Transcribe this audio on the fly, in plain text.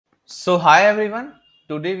So hi everyone,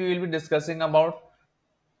 today we will be discussing about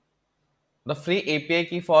the free API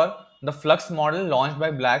key for the Flux model launched by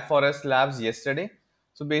Black Forest Labs yesterday.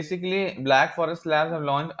 So basically Black Forest Labs have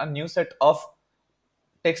launched a new set of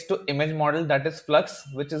text to image model, that is Flux,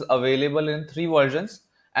 which is available in three versions,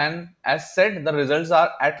 and as said the results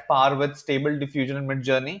are at par with stable diffusion and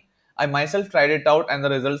midjourney. I myself tried it out and the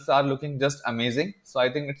results are looking just amazing, so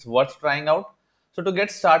I think it's worth trying out. So to get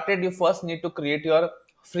started, you first need to create your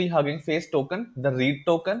free Hugging Face token, the read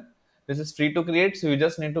token. This is free to create, so you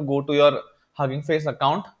just need to go to your Hugging Face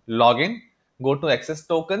account, log in, go to access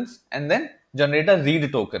tokens, and then generate a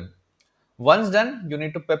read token. Once done, you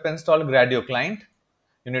need to pip install Gradio client.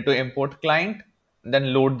 You need to import client,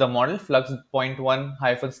 then load the model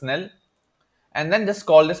flux.1-snell, and then just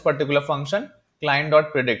call this particular function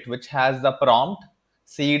client.predict, which has the prompt,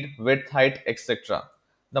 seed, width, height, etc.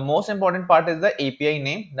 The most important part is the API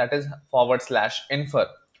name, that is /infer.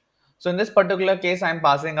 So in this particular case, I'm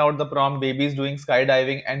passing out the prompt babies doing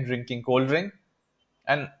skydiving and drinking cold drink.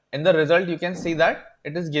 And in the result, you can see that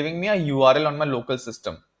it is giving me a URL on my local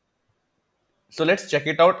system. So let's check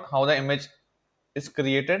it out how the image is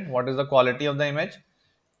created, what is the quality of the image.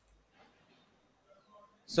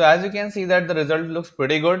 So as you can see that the result looks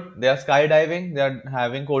pretty good. They are skydiving, they are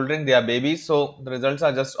having cold drink, they are babies, so the results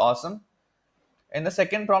are just awesome. In the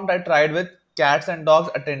second prompt, I tried with cats and dogs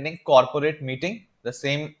attending corporate meeting, the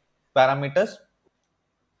same parameters.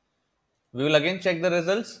 We will again check the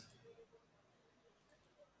results.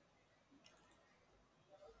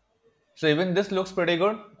 So even this looks pretty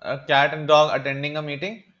good. A cat and dog attending a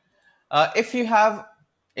meeting. If you have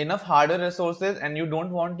enough hardware resources and you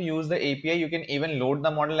don't want to use the API, you can even load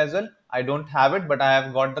the model as well. I don't have it, but I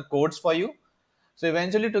have got the codes for you. So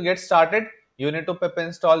eventually to get started, you need to pip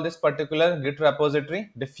install this particular Git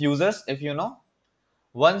repository, diffusers, if you know.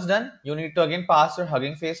 Once done, you need to again pass your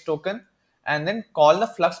Hugging Face token and then call the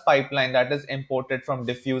Flux pipeline that is imported from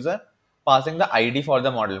diffuser, passing the ID for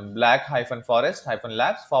the model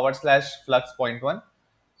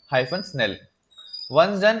black-forest-labs/flux.1-snell.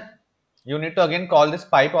 Once done, you need to again call this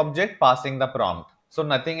pipe object passing the prompt. So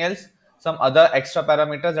nothing else, some other extra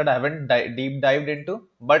parameters that I haven't deep dived into.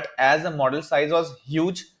 But as the model size was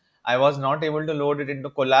huge, I was not able to load it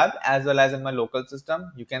into Collab as well as in my local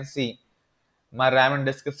system. You can see my RAM and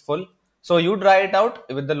disk is full. So you try it out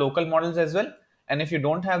with the local models as well. And if you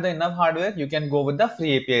don't have the enough hardware, you can go with the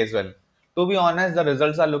free API as well. To be honest, the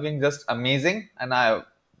results are looking just amazing, and I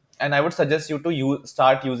would suggest you to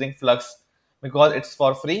start using Flux because it's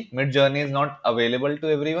for free. Midjourney is not available to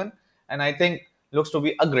everyone, and I think looks to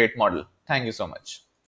be a great model. Thank you so much.